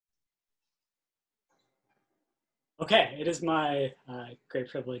Okay, it is my great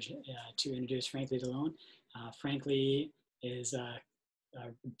privilege to introduce Franklie Dilone. Franklie is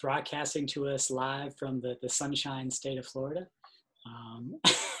broadcasting to us live from the sunshine state of Florida, um,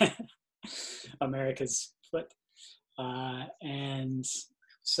 America's foot. And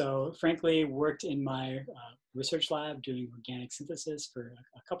so Franklie worked in my research lab doing organic synthesis for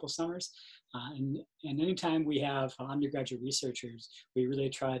a couple summers. And anytime we have undergraduate researchers, we really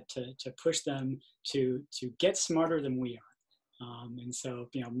try to push them to get smarter than we are. And so,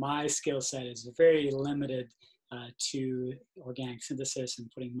 my skill set is very limited to organic synthesis and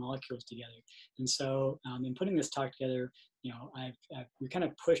putting molecules together. And so in putting this talk together, we kind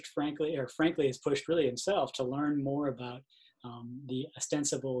of pushed Franklie has pushed really himself to learn more about the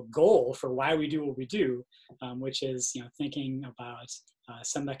ostensible goal for why we do what we do, which is thinking about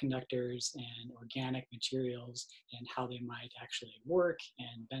semiconductors and organic materials and how they might actually work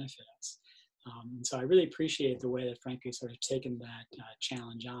and benefit us. And so I really appreciate the way that Franklie sort of taken that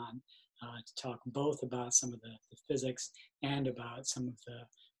challenge on to talk both about some of the physics and about some of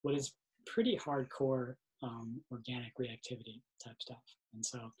what is pretty hardcore organic reactivity type stuff. And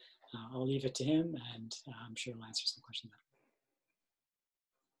so I'll leave it to him, and I'm sure he'll answer some questions.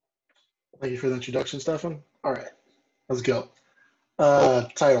 Thank you for the introduction, Stefan. All right, let's go.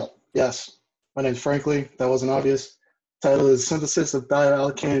 Title, yes. My name's Franklie. That wasn't obvious. Title is Synthesis of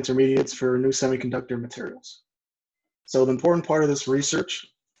Thioalkyne Intermediates for New Semiconductor Materials. So the important part of this research,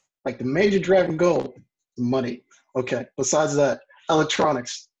 like the major driving goal, money. Okay, besides that,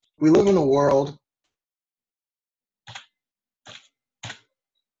 electronics. We live in a world.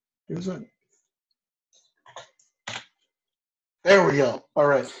 There we go. All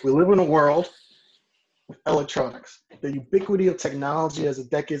right, we live in a world of electronics. The ubiquity of technology as the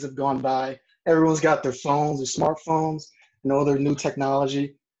decades have gone by. Everyone's got their phones, their smartphones, and all their new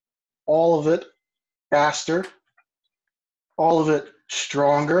technology. All of it faster, all of it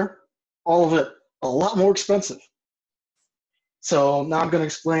stronger, all of it a lot more expensive. So now I'm going to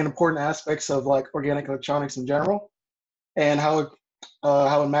explain important aspects of like organic electronics in general and how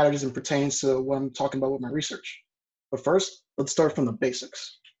it matters and pertains to what I'm talking about with my research. But first, let's start from the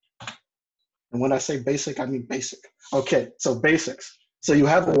basics. And when I say basic, I mean basic. Okay, so basics. So you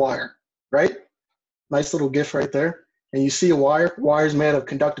have a wire, right? Nice little GIF right there. And you see a wire. Wire's made of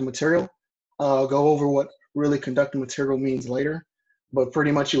conductive material. I'll go over what really conductive material means later. But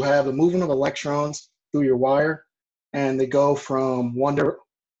pretty much you have the movement of electrons through your wire, and they go from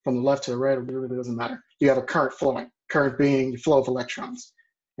the left to the right. It really doesn't matter. You have a current flowing, current being the flow of electrons.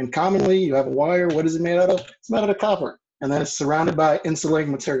 And commonly you have a wire. What is it made out of? It's made out of copper. And then it's surrounded by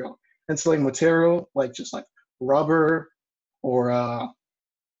insulating material. Insulating material, just like rubber, or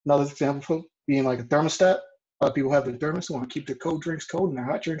another example being like a thermostat. A lot of people have their thermos, want to keep their cold drinks cold and their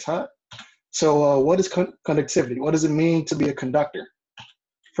hot drinks hot. So what is conductivity? What does it mean to be a conductor?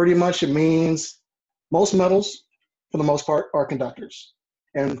 Pretty much it means most metals, for the most part, are conductors.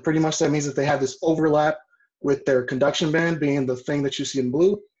 And pretty much that means that they have this overlap with their conduction band being the thing that you see in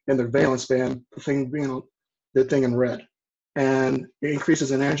blue, and their valence band, the thing being the thing in red. And it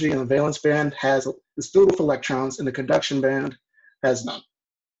increases in energy, and the valence band is filled with electrons, and the conduction band has none.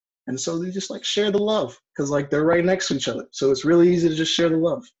 And so they just share the love, because they're right next to each other. So it's really easy to just share the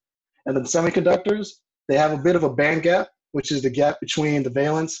love. And then semiconductors, they have a bit of a band gap, which is the gap between the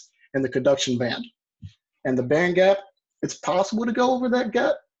valence and the conduction band. And the band gap, it's possible to go over that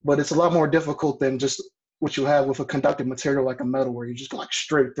gap, but it's a lot more difficult than just what you have with a conductive material like a metal, where you just go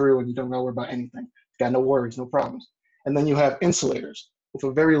straight through and you don't worry about anything. You got no worries, no problems. And then you have insulators with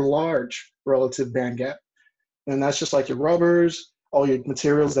a very large relative band gap. And that's just like your rubbers, all your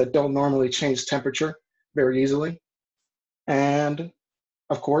materials that don't normally change temperature very easily. And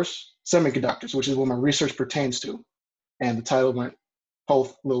of course, semiconductors, which is what my research pertains to, and the title of my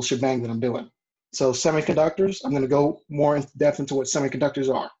whole little shebang that I'm doing. So semiconductors, I'm going to go more in depth into what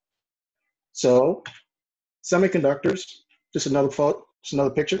semiconductors are. So semiconductors, just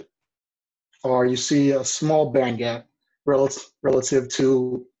another picture, or you see a small band gap relative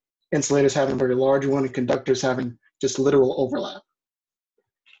to insulators having a very large one and conductors having just literal overlap.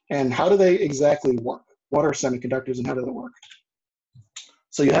 And how do they exactly work? What are semiconductors and how do they work?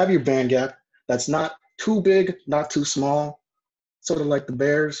 So you have your band gap that's not too big, not too small, sort of like the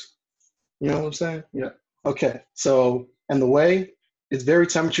bears. You know what I'm saying? Yeah. Okay. So, and the way, it's very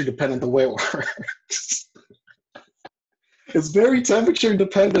temperature dependent the way it works. It's very temperature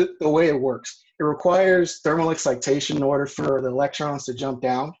dependent the way it works. It requires thermal excitation in order for the electrons to jump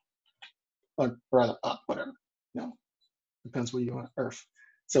down, or rather up, whatever. Depends where you are on Earth.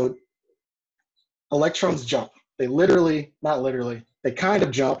 So electrons jump. They literally, not literally, they kind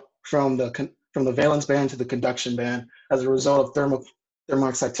of jump from the from the valence band to the conduction band as a result of thermal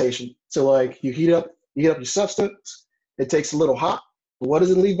excitation. So like you heat up your substance, it takes a little hot, but what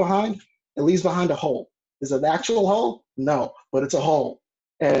does it leave behind? It leaves behind a hole. Is it an actual hole? No, but it's a hole.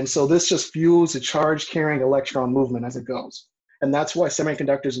 And so this just fuels the charge carrying electron movement as it goes. And that's why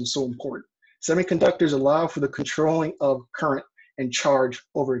semiconductors are so important. Semiconductors allow for the controlling of current and charge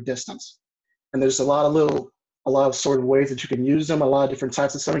over a distance. And there's a lot of sort of ways that you can use them, a lot of different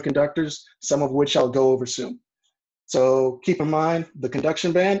types of semiconductors, some of which I'll go over soon. So keep in mind the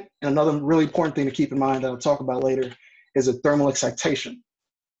conduction band, and another really important thing to keep in mind that I'll talk about later is a thermal excitation.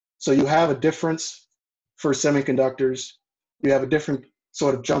 So you have a difference for semiconductors. You have a different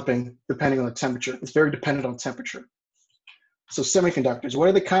sort of jumping depending on the temperature. It's very dependent on temperature. So semiconductors, what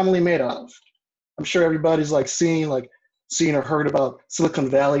are they commonly made out of? I'm sure everybody's like seen or heard about Silicon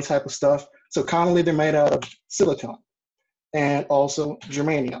Valley type of stuff. So commonly they're made out of silicon and also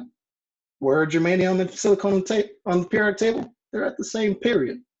germanium. Where are germanium and silicon on the periodic table? They're at the same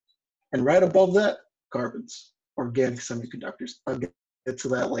period. And right above that, carbons, organic semiconductors. I'll get to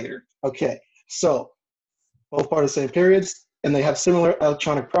that later. Okay, so both part of the same periods, and they have similar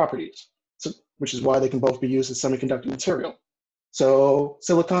electronic properties, which is why they can both be used as semiconductor material. So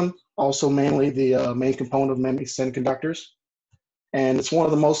silicon, also mainly the main component of many semiconductors. And it's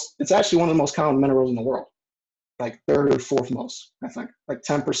actually one of the most common minerals in the world, like third or fourth most, I think, like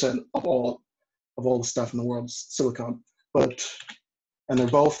 10% of all the stuff in the world is silicon. And they're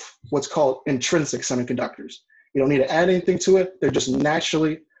both what's called intrinsic semiconductors. You don't need to add anything to it. They're just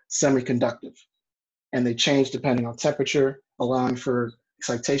naturally semiconductive. And they change depending on temperature, allowing for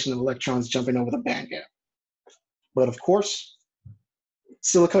excitation of electrons jumping over the band gap. But of course,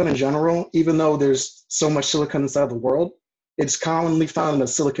 silicon in general, even though there's so much silicon inside the world, it's commonly found in a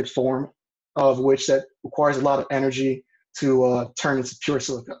silicate form, of which that requires a lot of energy to turn into pure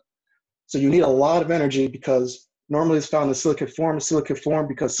silica. So you need a lot of energy because normally it's found in silicate form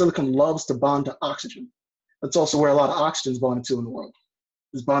because silicon loves to bond to oxygen. That's also where a lot of oxygen is bonded to in the world.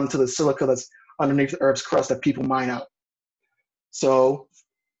 It's bonded to the silica that's underneath the Earth's crust that people mine out. So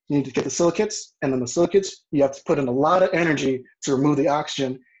you need to get the silicates, and then the silicates, you have to put in a lot of energy to remove the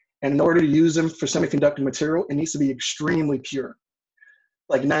oxygen. And in order to use them for semiconductor material, it needs to be extremely pure,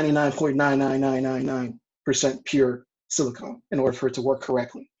 like 99.99999% pure silicon in order for it to work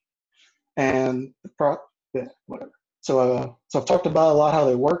correctly. And whatever. So I've talked about a lot how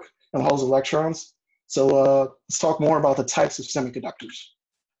they work and holds electrons. So let's talk more about the types of semiconductors.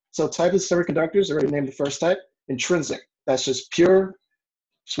 So types of semiconductors, I already named the first type, intrinsic. That's just pure,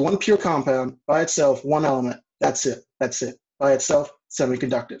 just one pure compound by itself, one element. That's it. By itself,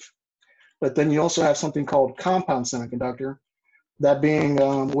 semiconductive. But then you also have something called compound semiconductor, that being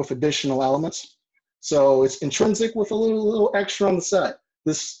with additional elements. So it's intrinsic with a little extra on the side.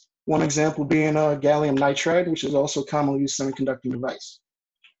 This one example being gallium nitride, which is also a commonly used semiconducting device.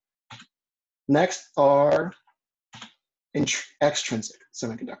 Next are extrinsic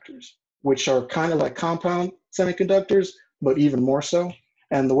semiconductors, which are kind of like compound semiconductors, but even more so.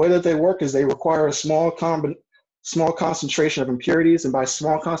 And the way that they work is they require a small concentration of impurities. And by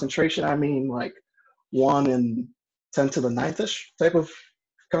small concentration, I mean like 1 in 10 to the 9th-ish type of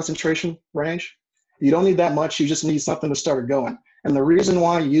concentration range. You don't need that much. You just need something to start it going. And the reason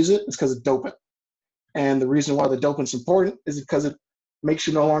why you use it is because of dopant. And the reason why the dopant's important is because it makes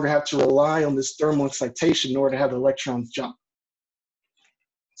you no longer have to rely on this thermal excitation in order to have the electrons jump.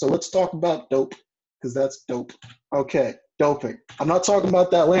 So let's talk about dope, because that's dope. Okay, doping. I'm not talking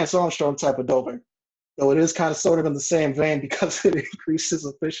about that Lance Armstrong type of doping, though it is kind of sort of in the same vein because it increases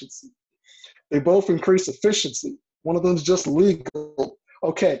efficiency. They both increase efficiency. One of them is just legal.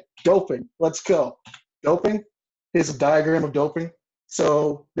 Okay, doping, let's go. Doping, here's a diagram of doping.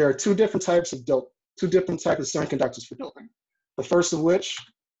 So there are two different types of dope, two different types of semiconductors for doping. The first of which,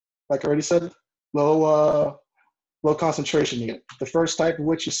 like I already said, low concentration needed. The first type of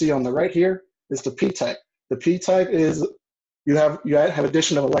which you see on the right here is the P-type. The P-type is you have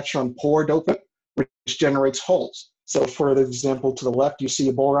addition of electron poor dopant, which generates holes. So for example, to the left, you see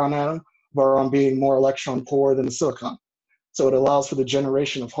a boron atom, boron being more electron poor than the silicon. So it allows for the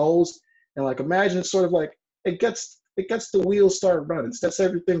generation of holes. And like imagine it's sort of like it gets the wheels start running.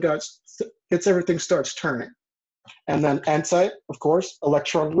 Gets everything starts turning. And then N-type, of course,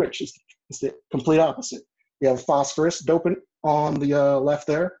 electron rich is the complete opposite. You have phosphorus dopant on the left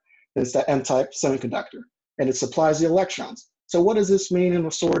there. It's the N-type semiconductor, and it supplies the electrons. So what does this mean in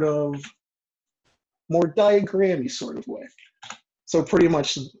a sort of more diagrammy sort of way? So pretty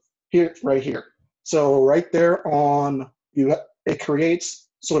much here, right here. So right there on it creates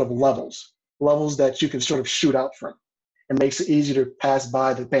sort of levels that you can sort of shoot out from. It makes it easy to pass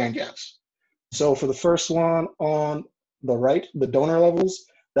by the band gaps. So for the first one on the right, the donor levels,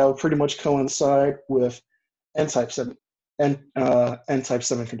 that would pretty much coincide with N-type N-type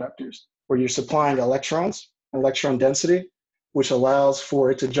semiconductors, where you're supplying electrons, electron density, which allows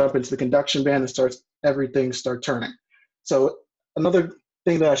for it to jump into the conduction band and everything start turning. So another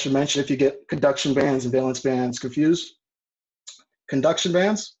thing that I should mention, if you get conduction bands and valence bands confused, conduction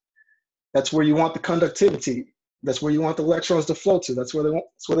bands, that's where you want the conductivity. That's where you want the electrons to flow to. That's where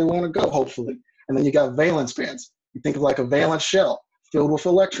they want to go, hopefully. And then you got valence bands. You think of like a valence shell filled with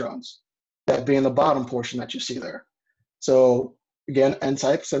electrons, that being the bottom portion that you see there. So again,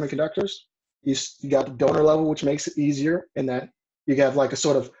 N-type semiconductors, you got the donor level, which makes it easier in that you have like a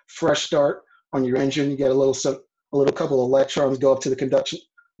sort of fresh start on your engine. You get a little couple of electrons go up to the conduction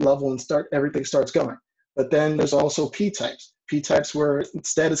level and everything starts going. But then there's also P-types. P-types where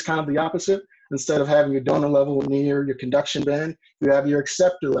instead it's kind of the opposite. Instead of having your donor level near your conduction band, you have your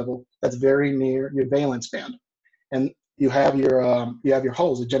acceptor level that's very near your valence band. And you have your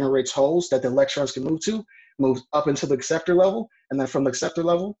holes. It generates holes that the electrons can move up into the acceptor level. And then from the acceptor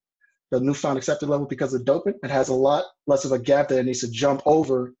level, the newfound acceptor level, because of dopant, it has a lot less of a gap that it needs to jump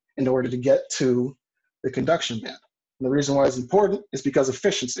over in order to get to the conduction band. And the reason why it's important is because of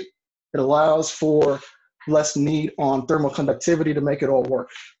efficiency. It allows for less need on thermal conductivity to make it all work.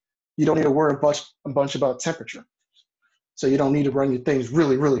 You don't need to worry a bunch about temperature. So you don't need to run your things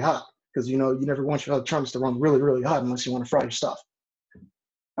really, really hot, because you never want your electronics to run really, really hot unless you want to fry your stuff.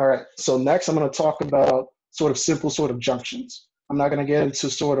 All right, so next I'm going to talk about sort of simple sort of junctions. I'm not going to get into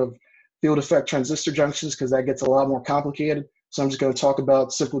sort of field effect transistor junctions because that gets a lot more complicated. So I'm just going to talk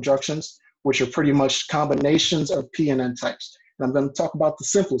about simple junctions, which are pretty much combinations of P and N types. And I'm going to talk about the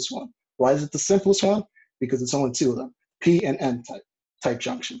simplest one. Why is it the simplest one? Because it's only two of them, P and N type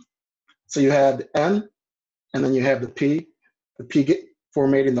junction. So you have the N, and then you have the P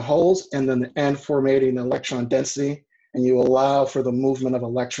formating the holes, and then the N formating the electron density, and you allow for the movement of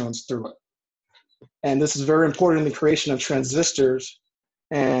electrons through it. And this is very important in the creation of transistors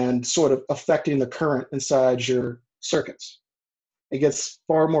and sort of affecting the current inside your circuits. It gets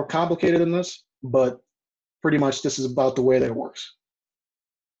far more complicated than this, but pretty much this is about the way that it works.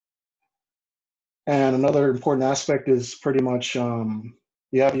 And another important aspect is pretty much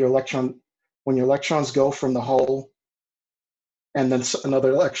you have your electron, when your electrons go from the hole and then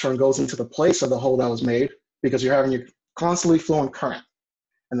another electron goes into the place of the hole that was made, because you're having your constantly flowing current.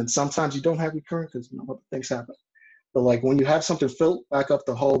 And then sometimes you don't have your current because things happen. But like when you have something filled back up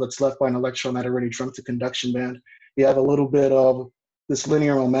the hole that's left by an electron that already jumped to conduction band, you have a little bit of this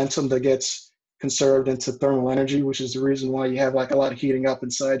linear momentum that gets conserved into thermal energy, which is the reason why you have like a lot of heating up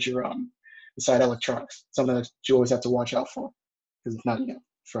inside your inside electronics. Something that you always have to watch out for, because it's not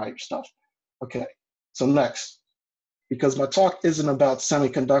fry your stuff. Okay, so next, because my talk isn't about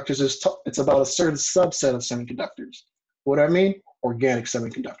semiconductors, it's about a certain subset of semiconductors. What do I mean? Organic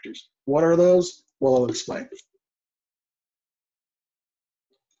semiconductors. What are those? Well, I'll explain.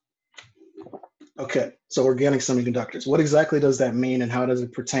 Okay, so organic semiconductors. What exactly does that mean, and how does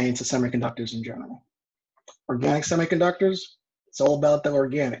it pertain to semiconductors in general? Organic semiconductors, it's all about the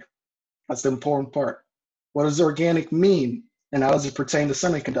organic. That's the important part. What does organic mean, and how does it pertain to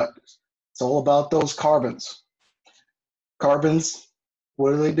semiconductors? It's all about those carbons. Carbons,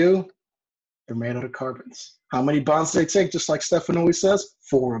 what do? They're made out of carbons. How many bonds do they take? Just like Stefan always says,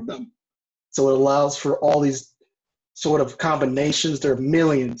 4 of them. So it allows for all these sort of combinations. There are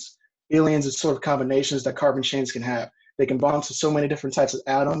billions of sort of combinations that carbon chains can have. They can bond to so many different types of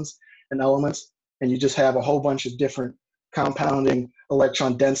atoms and elements, and you just have a whole bunch of different compounding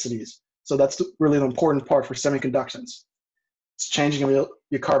electron densities. So that's really the important part for semiconductors. It's changing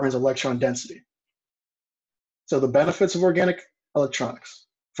your carbon's electron density. So the benefits of organic electronics.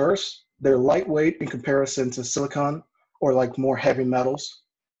 First, they're lightweight in comparison to silicon or like more heavy metals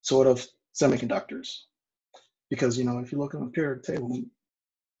sort of semiconductors. Because, if you look on the periodic table,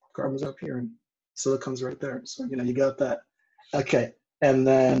 carbon's up here and silicon's right there. So, you got that. Okay, and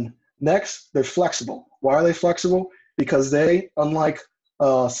then next, they're flexible. Why are they flexible? Because they, unlike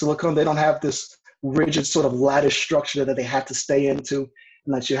silicon, they don't have this rigid sort of lattice structure that they have to stay into,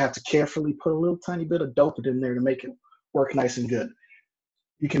 and that you have to carefully put a little tiny bit of dopant in there to make it work nice and good.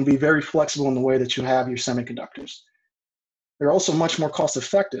 You can be very flexible in the way that you have your semiconductors. They're also much more cost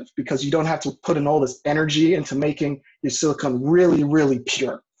effective because you don't have to put in all this energy into making your silicon really, really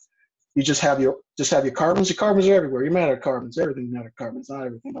pure. You just have your carbons. Your carbons are everywhere. You're made out of carbons. Everything's made out of carbons. Not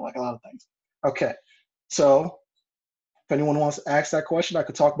everything, but like a lot of things. Okay, so if anyone wants to ask that question, I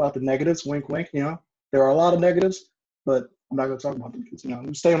could talk about the negatives. Wink, wink. There are a lot of negatives, but I'm not going to talk about them because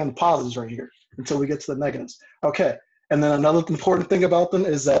I'm staying on the positives right here until we get to the negatives. Okay, and then another important thing about them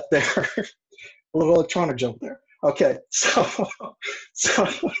is that A little electronic joke there. Okay, so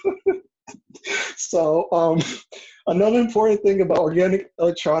another important thing about organic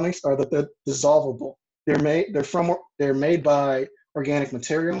electronics are that they're dissolvable. They're made by organic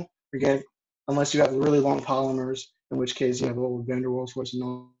material, organic unless you have really long polymers, in which case you have a little van der Waals force and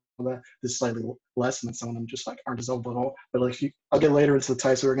all that. This is slightly less, and some of them just like aren't dissolvable at all. But like I'll get later into the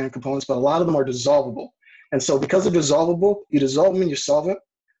types of organic components, but a lot of them are dissolvable. And so because they're dissolvable, you dissolve them in your solvent.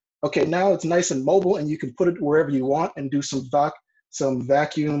 Okay, now it's nice and mobile, and you can put it wherever you want and do some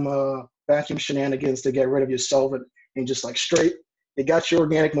vacuum shenanigans to get rid of your solvent, and just like straight, you got your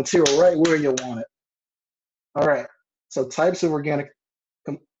organic material right where you want it. All right, so types of organic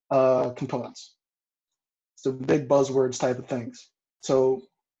components. So big buzzwords type of things. So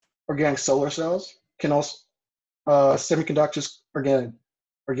organic solar cells can also, semiconductors,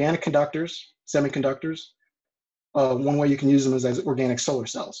 organic conductors, semiconductors. One way you can use them is as organic solar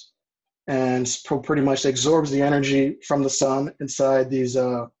cells. And pretty much absorbs the energy from the sun inside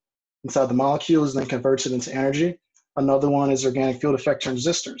the molecules and then converts it into energy. Another one is organic field effect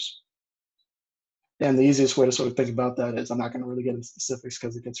transistors. And the easiest way to sort of think about that is, I'm not going to really get into specifics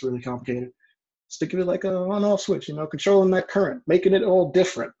because it gets really complicated. Think of it like a on-off switch, controlling that current, making it all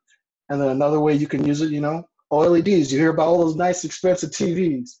different. And then another way you can use it, OLEDs. You hear about all those nice expensive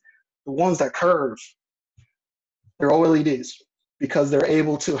TVs, the ones that curve. They're OLEDs because they're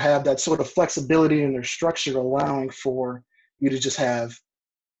able to have that sort of flexibility in their structure, allowing for you to just have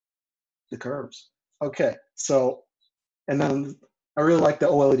the curves. Okay, so, and then I really like the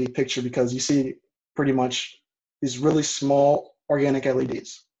OLED picture because you see pretty much these really small organic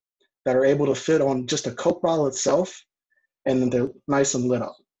LEDs that are able to fit on just a Coke bottle itself, and then they're nice and lit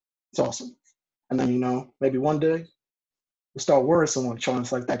up. It's awesome. And then, maybe one day we'll start wearing some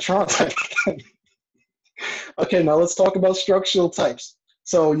electronics like that Tron type. Okay, now let's talk about structural types.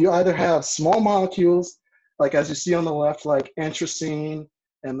 So you either have small molecules, like as you see on the left, like anthracene,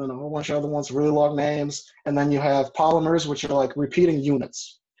 and then a whole bunch of other ones, really long names. And then you have polymers, which are like repeating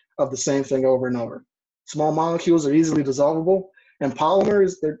units of the same thing over and over. Small molecules are easily dissolvable, and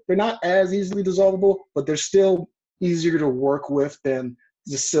polymers, they're not as easily dissolvable, but they're still easier to work with than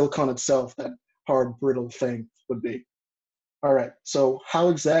the silicon itself, that hard, brittle thing would be. All right, so how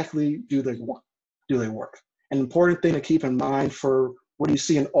exactly do they work? An important thing to keep in mind for what you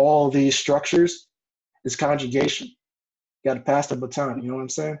see in all these structures is conjugation. You got to pass the baton, you know what I'm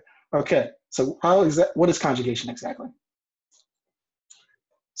saying? Okay, so what is conjugation exactly?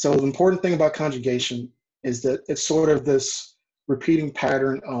 So the important thing about conjugation is that it's sort of this repeating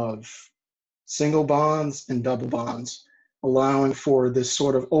pattern of single bonds and double bonds, allowing for this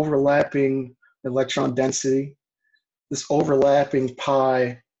sort of overlapping electron density, this overlapping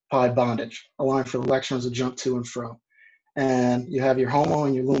pi bondage, allowing for the electrons to jump to and fro. And you have your HOMO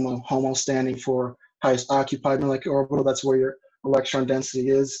and your LUMO. HOMO standing for highest occupied molecular orbital. That's where your electron density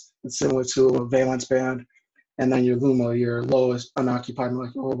is. It's similar to a valence band. And then your LUMO, your lowest unoccupied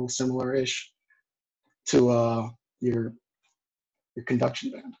molecular orbital, similar-ish to your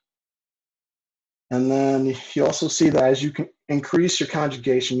conduction band. And then you also see that as you can increase your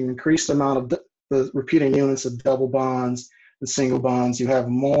conjugation, you increase the amount of the repeating units of double bonds and single bonds, you have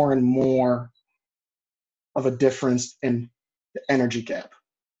more and more of a difference in the energy gap.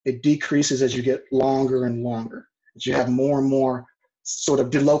 It decreases as you get longer and longer, as you have more and more sort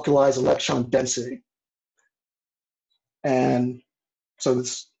of delocalized electron density. And so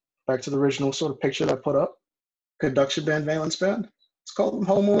it's back to the original sort of picture that I put up, conduction band, valence band. Let's call them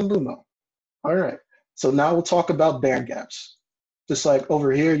HOMO and LUMO. All right, so now we'll talk about band gaps. Just like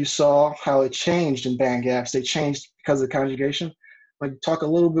over here, you saw how it changed in band gaps. They changed because of conjugation. Like talk a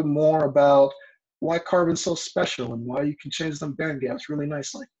little bit more about why carbon's so special and why you can change them band gaps really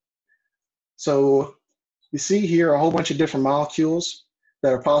nicely. So you see here a whole bunch of different molecules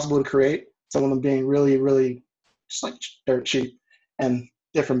that are possible to create, some of them being really, really just like dirt cheap, and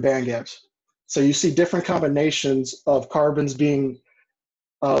different band gaps. So you see different combinations of carbons being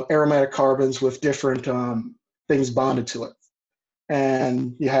aromatic carbons with different things bonded to it.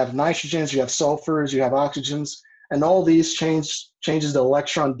 And you have nitrogens, you have sulfurs, you have oxygens, and all these changes the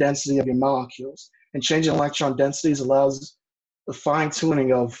electron density of your molecules. And changing electron densities allows the fine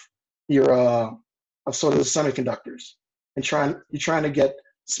tuning of your of sort of the semiconductors. And you're trying to get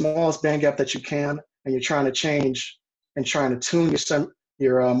smallest band gap that you can, and you're trying to change and trying to tune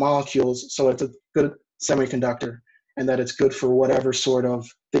your molecules so it's a good semiconductor and that it's good for whatever sort of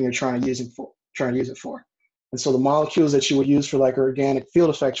thing you're trying to use it for. And so the molecules that you would use for like organic field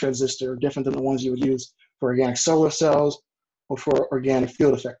effect transistor are different than the ones you would use for organic solar cells or for organic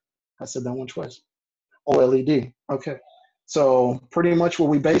field effect. I said that one twice. OLED. Okay. So pretty much what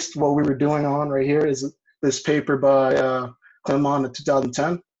we based what we were doing on right here is this paper by Clement in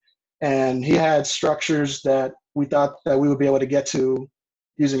 2010. And he had structures that we thought that we would be able to get to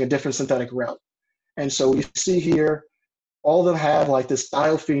using a different synthetic route. And so you see here, all of them have like this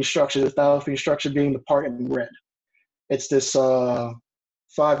thioalkyne structure, the thioalkyne structure being the part in red. It's this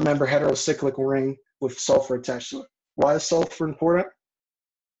 5-member heterocyclic ring with sulfur attached to it. Why is sulfur important?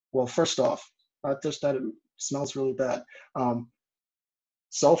 Well, first off, not just that it smells really bad.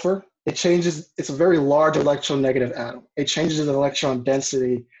 Sulfur, it's a very large electronegative atom. It changes the electron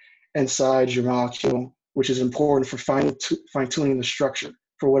density inside your molecule, which is important for fine-tuning the structure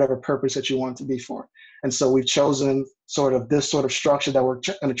for whatever purpose that you want it to be for. And so we've chosen this sort of structure that we're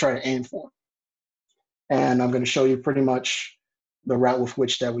going to try to aim for. And I'm going to show you pretty much the route with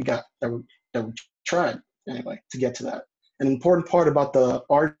which that we tried anyway to get to that. An important part about the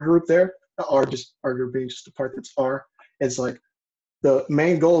R group there, R group being just the part that's R, is like the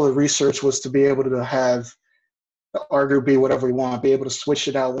main goal of the research was to be able to have the R group be whatever we want, be able to switch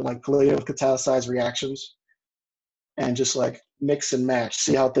it out with like palladium catalyzed reactions and just like mix and match,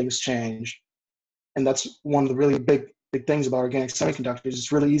 see how things change. And that's one of the really big things about organic semiconductors.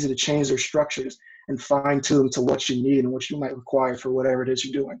 It's really easy to change their structures and fine tune them to what you need and what you might require for whatever it is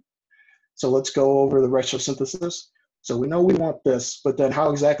you're doing. So let's go over the retrosynthesis. So we know we want this, but then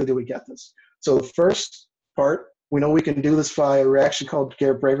how exactly do we get this? So the first part, we know we can do this via a reaction called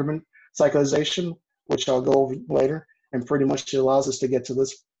Garrett-Braverman cyclization, which I'll go over later. And pretty much it allows us to get to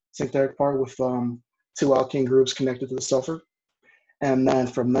this synthetic part with 2 alkene groups connected to the sulfur. And then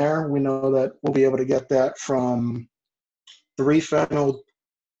from there, we know that we'll be able to get that from 3-phenyl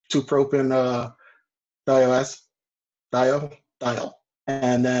 2-propan thiol,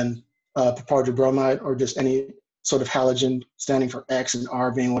 and then piperidine bromide, or just any sort of halogen standing for X and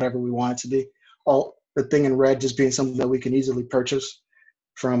R being whatever we want it to be. All the thing in red just being something that we can easily purchase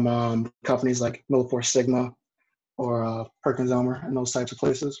from companies like Millipore Sigma or Perkins Elmer and those types of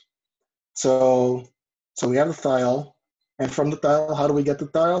places. So we have the thiol, and from the thiol, how do we get the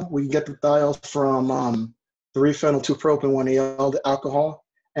thiol? We get the thiol from 3-phenyl 2-propan 1-EL, the alcohol,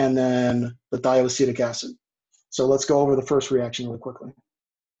 and then the thioacetic acid. So let's go over the first reaction really quickly.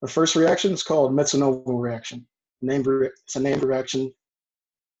 The first reaction is called Mitsunobu reaction. It's a named reaction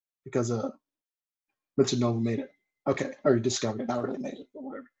because Mitsunobu made it. Okay, or he discovered it, not really made it, but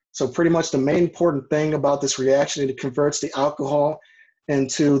whatever. So pretty much the main important thing about this reaction is it converts the alcohol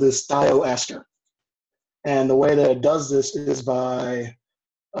into this thioester. And the way that it does this is by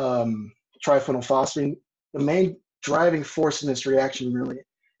triphenylphosphine. The main driving force in this reaction really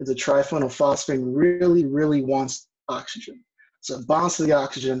is the triphenylphosphine really wants oxygen. So it bonds to the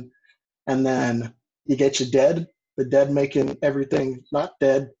oxygen, and then you get your dead, the dead making everything not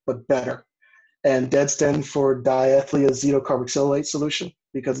dead, but better. And dead standing for diethylacetyl solution,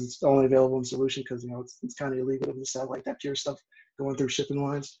 because it's only available in solution because, it's kind of illegal to just have like that pure stuff going through shipping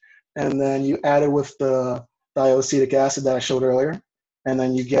lines. And then you add it with the thioacetic acid that I showed earlier, and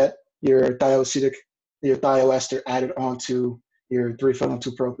then you get your thioester added onto your 3-phenyl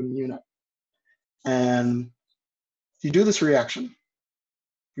 2-propan unit. And if you do this reaction,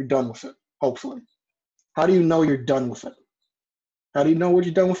 you're done with it, hopefully. How do you know you're done with it? How do you know what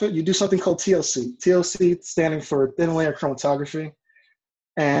you're done with it? You do something called TLC. TLC standing for thin layer chromatography,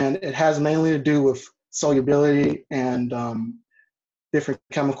 and it has mainly to do with solubility and different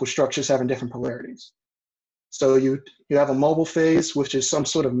chemical structures having different polarities. So you have a mobile phase, which is some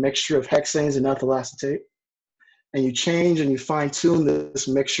sort of mixture of hexanes and ethyl acetate, and you change and you fine tune this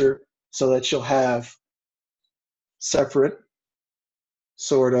mixture so that you'll have separate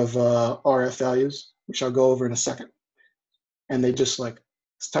sort of RF values, which I'll go over in a second. And they just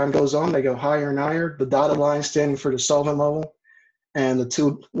as time goes on, they go higher and higher. The dotted line standing for the solvent level, and the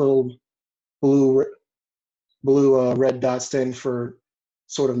 2 little blue red dots standing for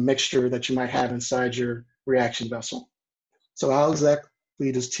sort of mixture that you might have inside your reaction vessel. So how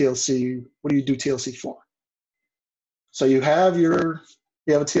exactly does TLC, what do you do TLC for? So you have a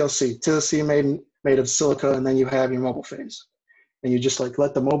TLC made of silica, and then you have your mobile phase. And you just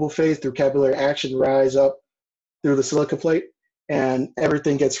let the mobile phase through capillary action rise up through the silica plate, and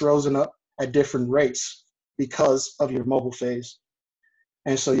everything gets risen up at different rates because of your mobile phase.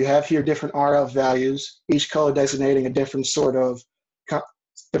 And so you have here different RF values, each color designating a different sort of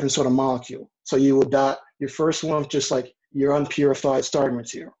molecule. So you will dot your first one just like your unpurified starting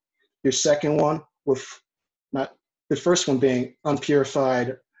material. Your second one with the first one being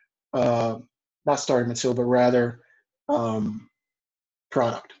unpurified, not starting material, but rather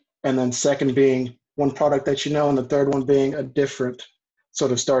product. And then second being one product that you know, and the third one being a different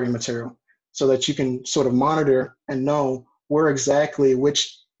sort of starting material, so that you can sort of monitor and know where exactly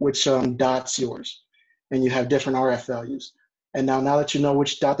which dot's yours, and you have different RF values. And now that you know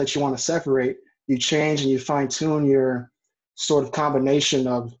which dot that you want to separate, you change and you fine tune your sort of combination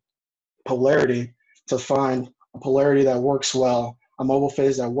of polarity to find a polarity that works well, a mobile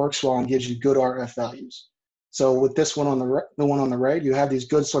phase that works well and gives you good RF values. So with this one on the one on the right, you have these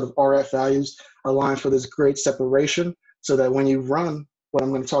good sort of RF values aligned for this great separation, so that when you run what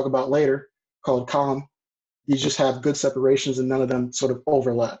I'm going to talk about later, called COM, you just have good separations and none of them sort of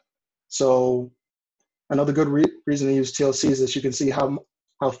overlap. So another good reason to use TLC is that you can see how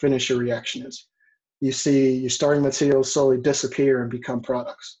finished your reaction is. You see your starting materials slowly disappear and become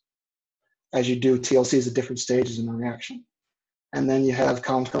products as you do TLCs at different stages in the reaction. And then you have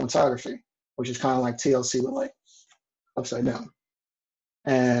column chromatography, which is kind of like TLC but like upside down.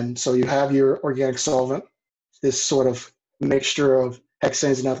 And so you have your organic solvent, this sort of mixture of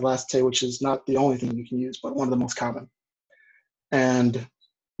hexanes and ethyl acetate, which is not the only thing you can use, but one of the most common. And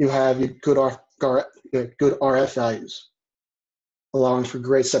you have your good RF values, allowing for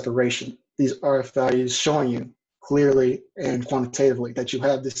great separation. These RF values showing you clearly and quantitatively that you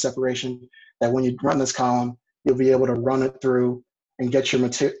have this separation, that when you run this column, you'll be able to run it through and get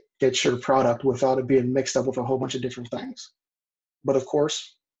your product without it being mixed up with a whole bunch of different things. But of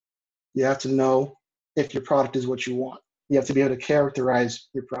course, you have to know if your product is what you want. You have to be able to characterize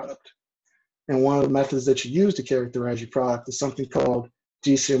your product. And one of the methods that you use to characterize your product is something called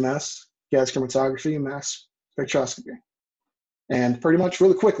GCMS, gas chromatography, mass spectroscopy. And pretty much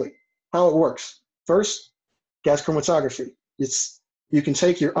really quickly, how it works. First, gas chromatography. You can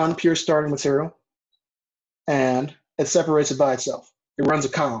take your unpure starting material and it separates it by itself. It runs a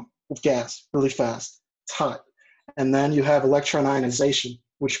column with gas really fast. It's hot. And then you have electron ionization,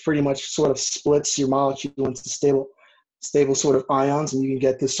 which pretty much sort of splits your molecule into stable sort of ions, and you can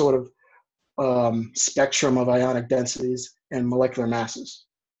get this sort of spectrum of ionic densities and molecular masses.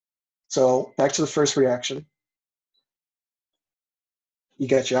 So back to the first reaction. You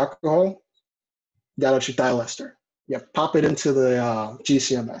got your alcohol, you got your thiol. You pop it into the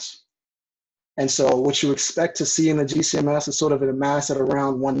GCMS. And so what you expect to see in the GCMS is sort of a mass at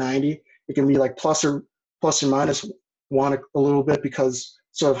around 190. It can be like plus or minus one a little bit, because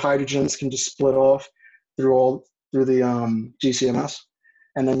sort of hydrogens can just split off through the GCMS.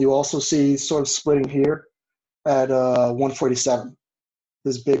 And then you also see sort of splitting here at 147,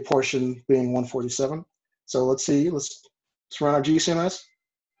 this big portion being 147. So let's run our GCMS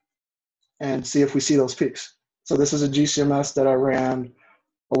and see if we see those peaks. So this is a GCMS that I ran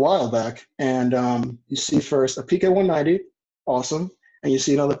a while back, and you see first a peak at 190, awesome, and you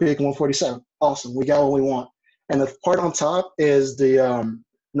see another peak at 147, awesome, we got what we want. And the part on top is the,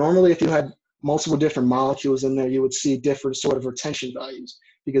 normally if you had multiple different molecules in there, you would see different sort of retention values,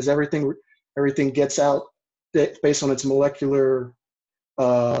 because everything gets out based on its molecular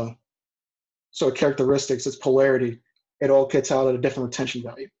sort of characteristics, its polarity, it all gets out at a different retention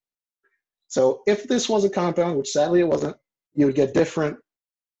value. So if this was a compound, which sadly it wasn't, you would get different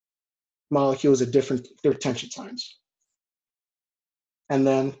molecules at different retention times. And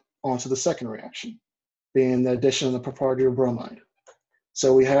then on to the second reaction, being the addition of the propargyl bromide.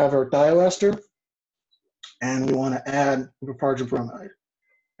 So we have our thioester, and we want to add propargyl bromide.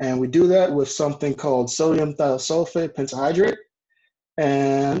 And we do that with something called sodium thiosulfate pentahydrate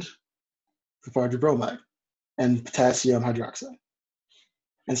and propargyl bromide and potassium hydroxide.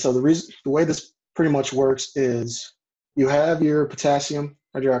 And so the way this pretty much works is you have your potassium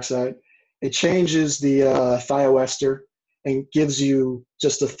hydroxide, it changes the thioester and gives you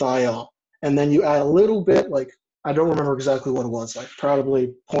just a thiol. And then you add a little bit, like, I don't remember exactly what it was, like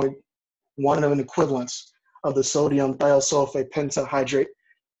probably 0.1 of an equivalence of the sodium thiosulfate pentahydrate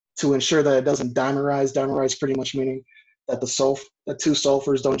to ensure that it doesn't dimerize. Dimerize pretty much meaning that the two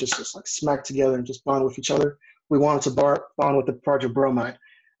sulfurs don't just like smack together and just bond with each other. We want it to bond with the propargyl bromide,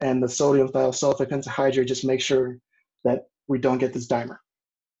 and the sodium thiosulfate pentahydrate just makes sure that we don't get this dimer.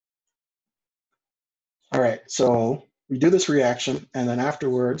 All right, so we do this reaction, and then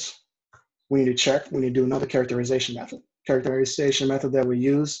afterwards, we need to check, we need to do another characterization method. Characterization method that we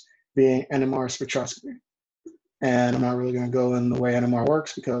use being NMR spectroscopy. And I'm not really gonna go in the way NMR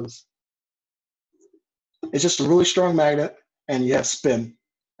works because it's just a really strong magnet and you have spin,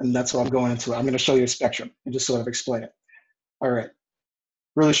 and that's what I'm going into. I'm gonna show you a spectrum and just sort of explain it. All right,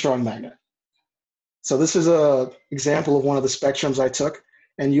 really strong magnet. So this is an example of one of the spectrums I took,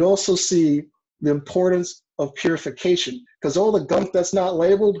 and you also see the importance of purification, because all the gunk that's not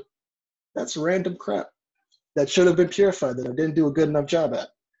labeled, that's random crap that should have been purified that I didn't do a good enough job at.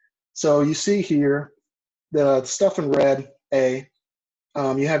 So you see here the stuff in red, A,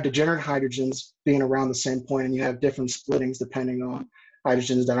 you have degenerate hydrogens being around the same point, and you have different splittings depending on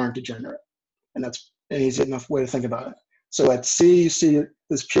hydrogens that aren't degenerate. And that's an easy enough way to think about it. So at C, you see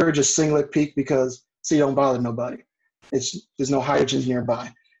this pure just singlet peak because C don't bother nobody. There's no hydrogens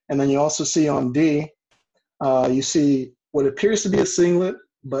nearby. And then you also see on D, you see what appears to be a singlet,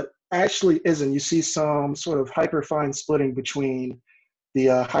 but actually isn't. You see some sort of hyperfine splitting between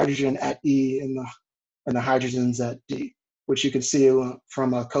the hydrogen at E and the hydrogens at D, which you can see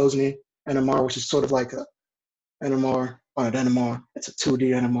from a Kozny NMR, which is sort of like a NMR on an NMR. It's a 2D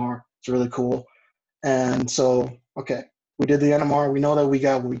NMR. It's really cool. And so, okay, we did the NMR. We know that we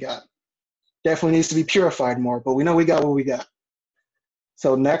got what we got. Definitely needs to be purified more, but we know we got what we got.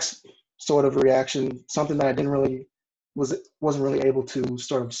 So next sort of reaction, something that I wasn't really able to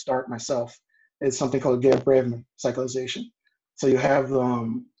sort of start myself, is something called Gare-Braveman cyclization. So you have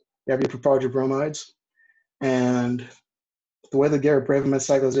your propargyl bromides, and the way the Gare-Braveman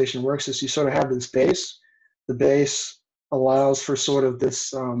cyclization works is you sort of have this base. The base allows for sort of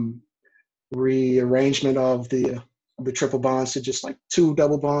this rearrangement of the triple bonds to just like two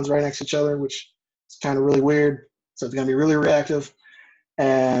double bonds right next to each other, which is kind of really weird. So it's going to be really reactive.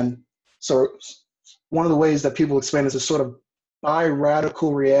 And so one of the ways that people explain is a sort of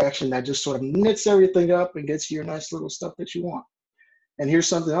bi-radical reaction that just sort of knits everything up and gets you your nice little stuff that you want. And here's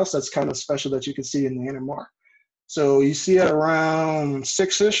something else that's kind of special that you can see in the NMR. So you see at around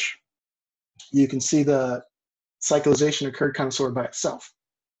 6-ish, you can see the cyclization occurred kind of sort of by itself.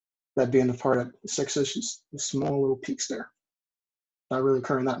 That being the part of 6-ish, the small little peaks there. Not really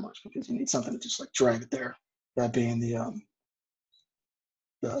occurring that much because you need something to just like drag it there. That being the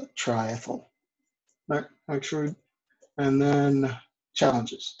triethyl nitride. And then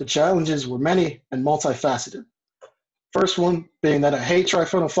challenges. The challenges were many and multifaceted. First one being that I hate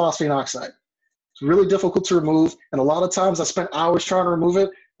triphenylphosphine oxide. It's really difficult to remove, and a lot of times I spent hours trying to remove it.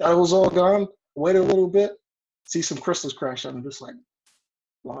 That was all gone. Waited a little bit, see some crystals crash out, and I'm just like,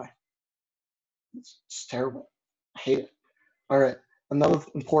 why? It's terrible. I hate it. All right. Another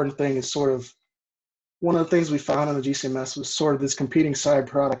important thing is sort of one of the things we found in the GCMS was sort of this competing side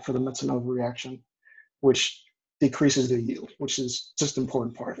product for the Metsanova reaction, which decreases the yield, which is just an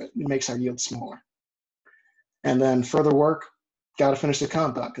important part of it. It makes our yield smaller. And then further work, got to finish the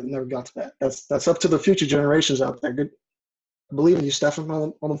compound because I never got to that. That's up to the future generations out there. Good, I believe in you, Stefan,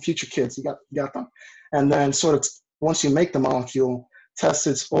 all the future kids. You got them. And then sort of once you make the molecule, test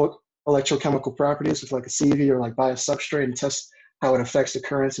its electrochemical properties with like a CV or like biosubstrate and test how it affects the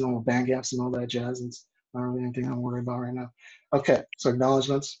currents and all the band gaps and all that jazz. It's not really anything I'm worried about right now. Okay, so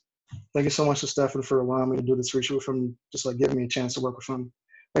acknowledgements. Thank you so much to Stefan for allowing me to do this research with him, just like giving me a chance to work with him.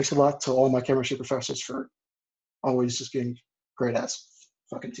 Thanks a lot to all my chemistry professors for always just being great ass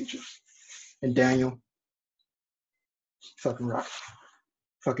fucking teachers. And Daniel, fucking rock.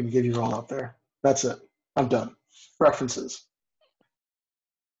 Fucking give you all out there. That's it. I'm done. References.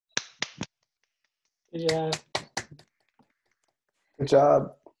 Yeah. Good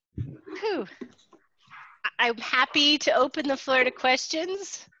job. Whew. I'm happy to open the floor to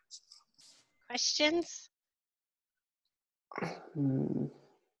questions. Questions?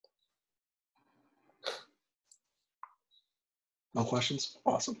 No questions?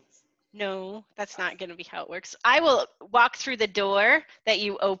 Awesome. No, that's not going to be how it works. I will walk through the door that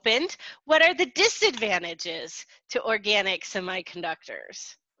you opened. What are the disadvantages to organic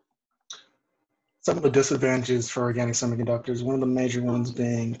semiconductors? Some of the disadvantages for organic semiconductors, one of the major ones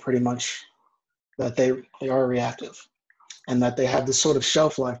being pretty much that they are reactive and that they have this sort of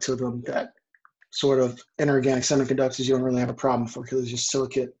shelf life to them that sort of inorganic semiconductors you don't really have a problem for because it's just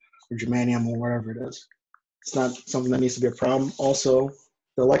silicate or germanium or whatever it is. It's not something that needs to be a problem. Also,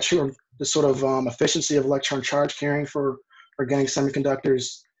 the sort of efficiency of electron charge carrying for organic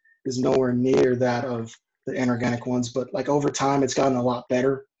semiconductors is nowhere near that of the inorganic ones, but like over time it's gotten a lot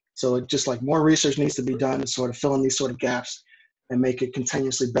better. So it just like more research needs to be done to sort of fill in these sort of gaps and make it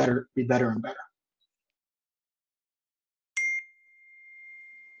continuously be better and better.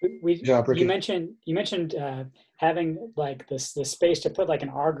 Good job, Ricky. You mentioned having like this space to put like an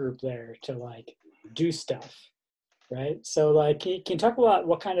R group there to like do stuff, right? So like, can you talk about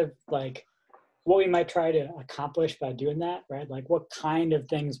what kind of like what we might try to accomplish by doing that, right? Like what kind of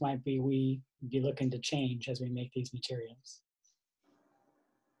things might we be looking to change as we make these materials?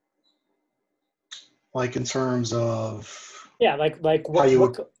 Like in terms of like what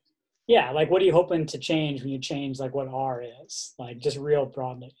what are you hoping to change when you change like what R is, like just real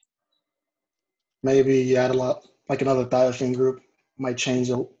broadly? Maybe add a lot, like another thioalkyne group might change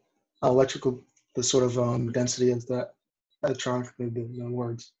the sort of density of that electronic, the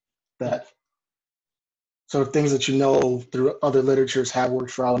words that So things that you know through other literatures have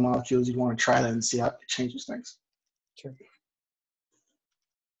worked for other molecules, you want to try that and see how it changes things. Sure.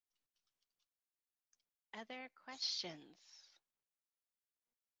 Other questions?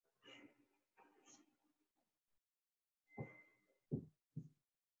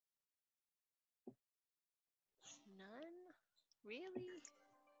 None? Really?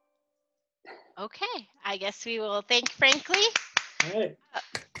 Okay, I guess we will thank Franklie. All right.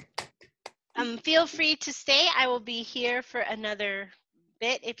 Feel free to stay. I will be here for another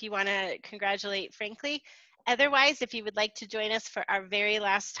bit if you want to congratulate Franklie. Otherwise, if you would like to join us for our very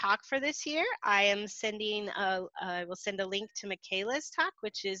last talk for this year, I will send a link to Michaela's talk,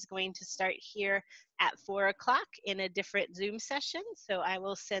 which is going to start here at 4 o'clock in a different Zoom session. So I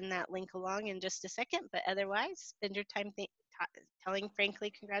will send that link along in just a second. But otherwise, spend your time telling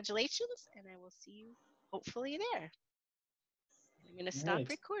Franklie congratulations, and I will see you hopefully there. I'm going to stop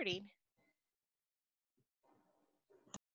recording.